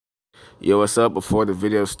Yo, what's up? Before the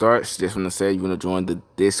video starts, just want to say you want to join the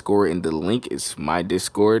Discord, and the link is my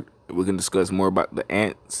Discord. We can discuss more about the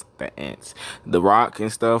rock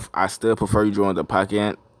and stuff. I still prefer you join the Pocket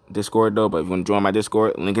Ant Discord though, but if you want to join my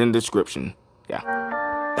Discord, link in the description. Yeah.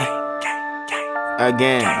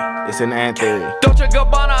 Again, it's an ant theory. Dolce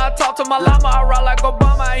Gabbana, I talk to my llama, I ride like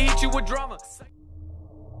Obama, I hit you with drama.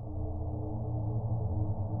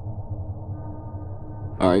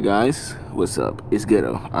 Alright guys, what's up? It's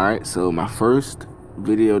Ghetto. Alright, so my first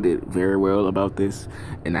video did very well about this,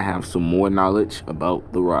 and I have some more knowledge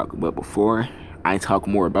about The Rock. But before I talk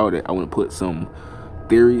more about it, I want to put some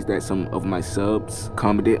theories that some of my subs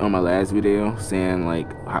commented on my last video, saying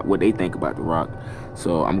like what they think about The Rock.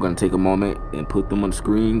 So I'm going to take a moment and put them on the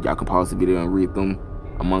screen. Y'all can pause the video and read them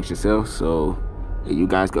amongst yourselves. So here you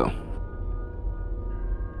guys go.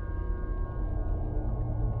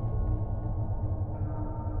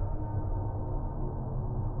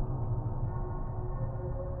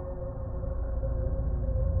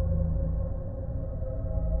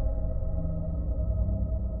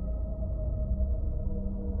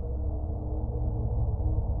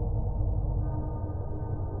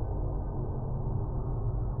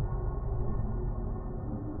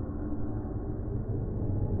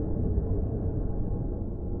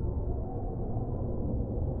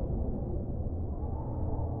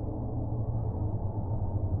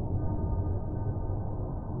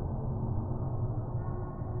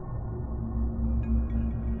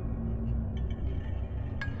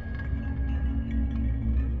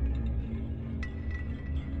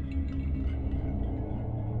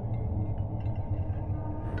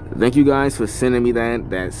 Thank you guys for sending me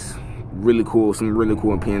that. That's really cool. Some really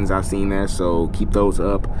cool opinions I've seen there, so keep those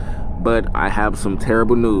up. But I have some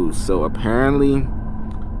terrible news. So apparently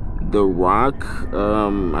The Rock, I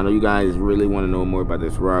know you guys really want to know more about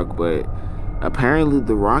this Rock, but apparently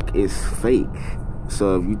The Rock is fake.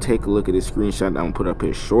 So if you take a look at this screenshot I'm gonna put up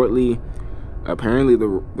here shortly, apparently the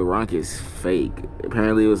Rock is fake.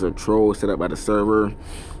 Apparently it was a troll set up by the server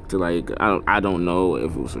to, like, I don't know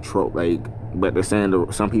if it was a troll, like, but they're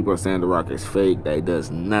saying some people are saying The Rock is fake, that it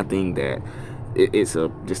does nothing, that it's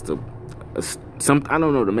just some, I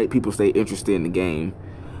don't know, to make people stay interested in the game.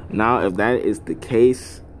 Now if that is the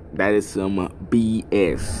case, that is some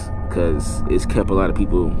BS, because it's kept a lot of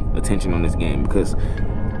people attention on this game, because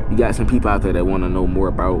you got some people out there that want to know more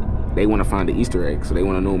about, they want to find the Easter egg, so they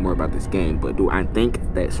want to know more about this game. But do I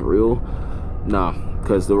think that's real? No,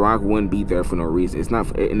 because The Rock wouldn't be there for no reason. It's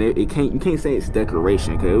not, and you can't say it's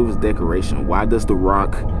decoration, because it was decoration. Why does The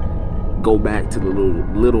Rock go back to the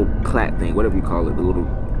little plat thing, whatever you call it, the little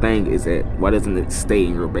thing is that, why doesn't it stay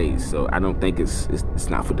in your base? So I don't think it's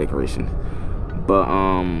not for decoration. But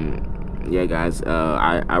yeah guys,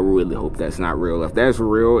 I really hope that's not real. If that's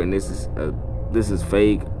real and this is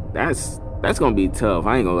fake, that's gonna be tough.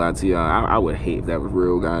 I ain't gonna lie to y'all. I would hate if that was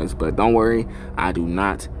real, guys. But don't worry, I do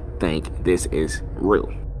not think this is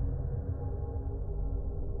real.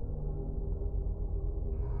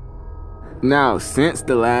 Now, since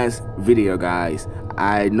the last video, guys,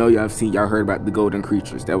 I know y'all heard about the golden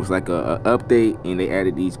creatures. That was like a update, and they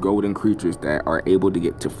added these golden creatures that are able to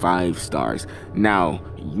get to 5 stars. Now,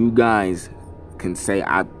 you guys can say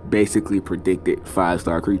I basically predicted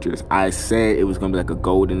 5-star creatures. I said it was gonna be like a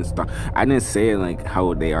golden star. I didn't say it like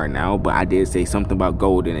how they are now, but I did say something about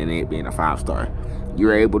golden and it being a 5-star.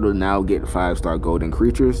 You're able to now get 5-star golden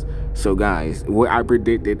creatures. So guys, what I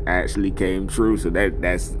predicted actually came true, so that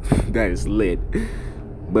is lit.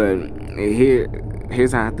 But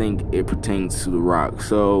here's how I think it pertains to The Rock.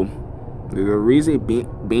 So the reason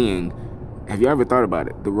being, have you ever thought about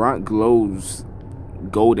it? The Rock glows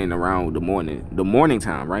golden around the morning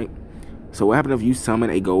time, right? So what happens if you summon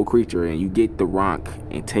a gold creature and you get The Rock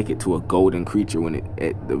and take it to a golden creature when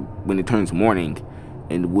it turns morning?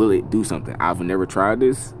 And will it do something? I've never tried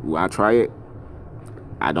this. Will I try it?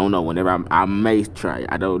 I don't know. Whenever I may try it.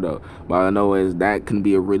 I don't know. But all I know is that can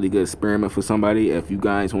be a really good experiment for somebody. If you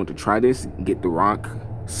guys want to try this, get The Rock,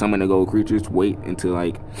 summon the gold creatures, wait until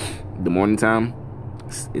like the morning time,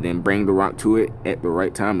 and then bring The Rock to it at the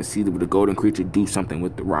right time and see the golden creature do something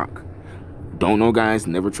with The Rock. Don't know, guys.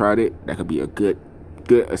 Never tried it. That could be a good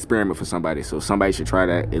experiment for somebody. So somebody should try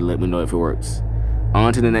that and let me know if it works.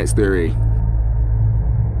 On to the next theory.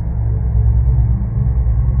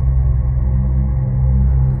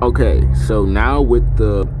 Okay, so now with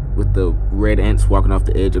the red ants walking off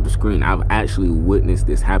the edge of the screen, I've actually witnessed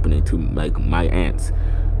this happening to like my ants.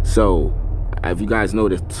 So if you guys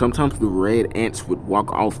noticed, sometimes the red ants would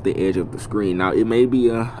walk off the edge of the screen. Now it may be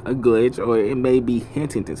a glitch, or it may be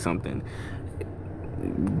hinting to something.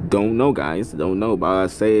 Don't know, guys. Don't know. But all I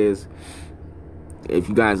say is, if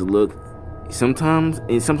you guys look sometimes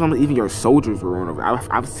even your soldiers will run off.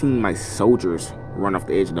 I've seen my soldiers run off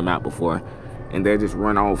the edge of the map before, and they just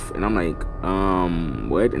run off, and I'm like,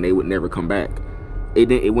 what? And they would never come back.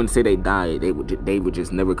 It wouldn't say they died. They would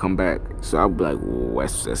just never come back. So I'd be like, whoa,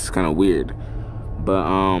 that's kind of weird.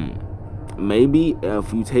 But maybe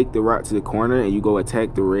if you take the rock to the corner and you go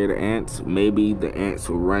attack the red ants, maybe the ants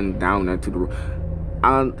will run down into the.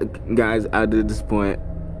 Guys, at this point,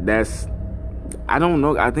 I don't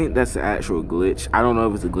know. I think that's the actual glitch. I don't know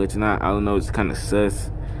if it's a glitch or not. I don't know. It's kind of sus,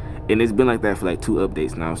 and it's been like that for like 2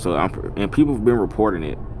 updates now. So and people have been reporting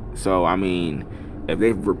it. So I mean, if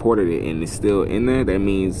they've reported it and it's still in there, that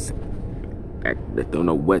means I don't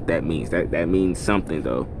know what that means. That means something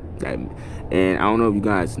though. And I don't know if you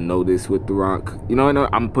guys know this with the rock. You know, I'm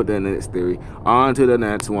gonna put that in the next theory. On to the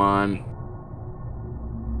next one.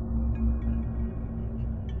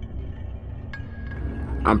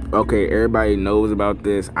 Okay, everybody knows about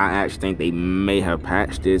this. I actually think they may have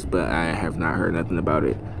patched this, but I have not heard nothing about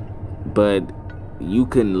it. But you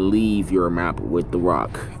can leave your map with the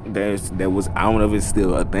rock. There was, I don't know if it's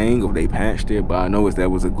still a thing or they patched it, but I know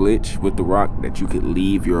that was a glitch with the rock that you could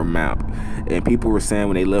leave your map. And people were saying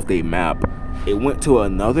when they left a map, it went to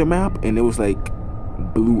another map and it was like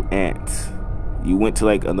blue ants. You went to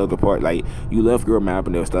like another part, like you left your map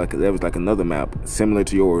and there was like another map similar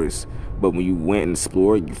to yours, but when you went and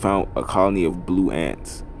explored, you found a colony of blue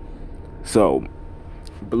ants. So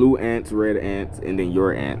blue ants, red ants, and then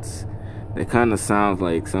your ants. That kind of sounds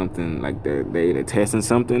like something like they're testing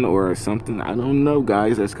something or something. I don't know,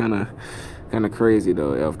 guys. That's kind of crazy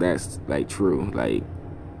though, if that's like true. Like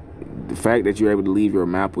the fact that you're able to leave your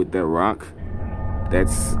map with that rock,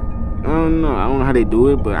 that's, I don't know how they do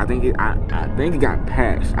it, but I think it got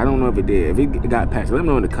patched. I don't know if it did. If it got patched, let me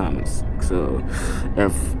know in the comments. So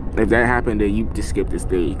if that happened, then you just skip this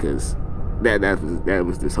theory, because that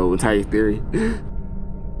was this whole entire theory.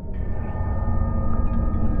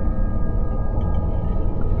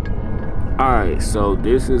 Alright, so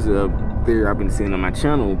this is a theory I've been seeing on my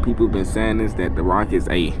channel. People have been saying this, that the rock is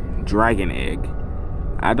a dragon egg.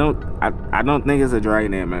 I don't think it's a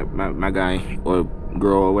dragon egg, my guy or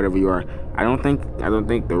girl or whatever you are. I don't think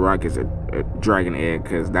the rock is a dragon egg,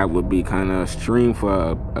 because that would be kind of extreme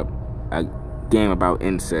for a game about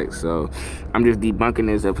insects. So I'm just debunking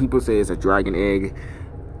this. If people say it's a dragon egg,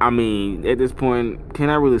 I mean, at this point, can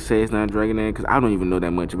I really say it's not a dragon egg? Because I don't even know that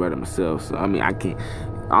much about it myself. So I mean, I can't.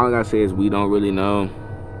 All I gotta say is we don't really know,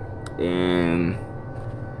 and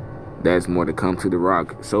that's more to come to the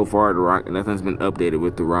rock. So far, the rock, nothing's been updated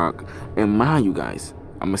with the rock. And mind you guys,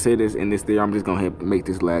 I'm gonna say this in this theory. I'm just gonna make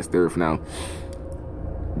this last theory for now.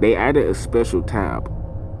 They added a special tab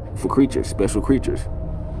for creatures, special creatures.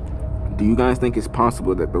 Do you guys think it's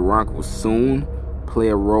possible that the rock will soon play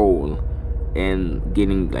a role in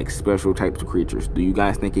getting like special types of creatures? Do you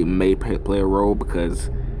guys think it may play a role? Because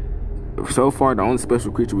so far, the only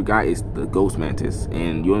special creature we got is the ghost mantis,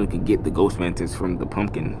 and you only can get the ghost mantis from the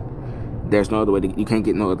pumpkin. There's no other way you can't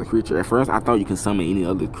get no other creature. At first, I thought you can summon any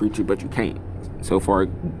other creature, but you can't. So far,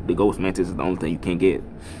 the ghost mantis is the only thing you can get.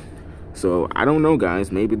 So I don't know,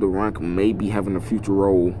 guys. Maybe the rock may be having a future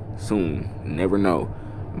role soon. Never know.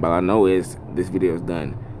 But all I know is this video is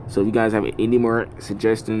done. So if you guys have any more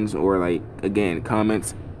suggestions or like, again,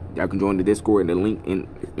 comments, y'all can join the Discord, and the link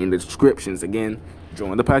in the descriptions. Again,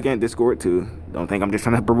 join the podcast Discord too. Don't think I'm just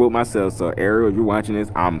trying to promote myself. So Ariel, if you're watching this,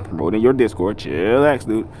 I'm promoting your Discord. Chillax,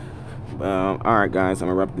 dude. Alright guys, I'm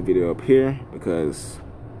gonna wrap the video up here, because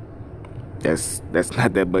that's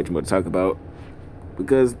not that much more to talk about,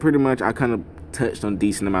 because pretty much I kind of touched on a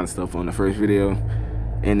decent amount of stuff on the first video,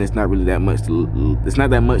 and it's not really that much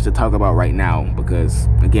to talk about right now, because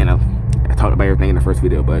again, I talked about everything in the first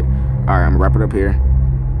video. But alright, I'm gonna wrap it up here.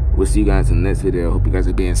 We'll see you guys in the next video. Hope you guys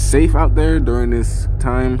are being safe out there during this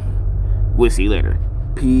time. We'll see you later.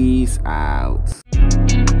 Peace out.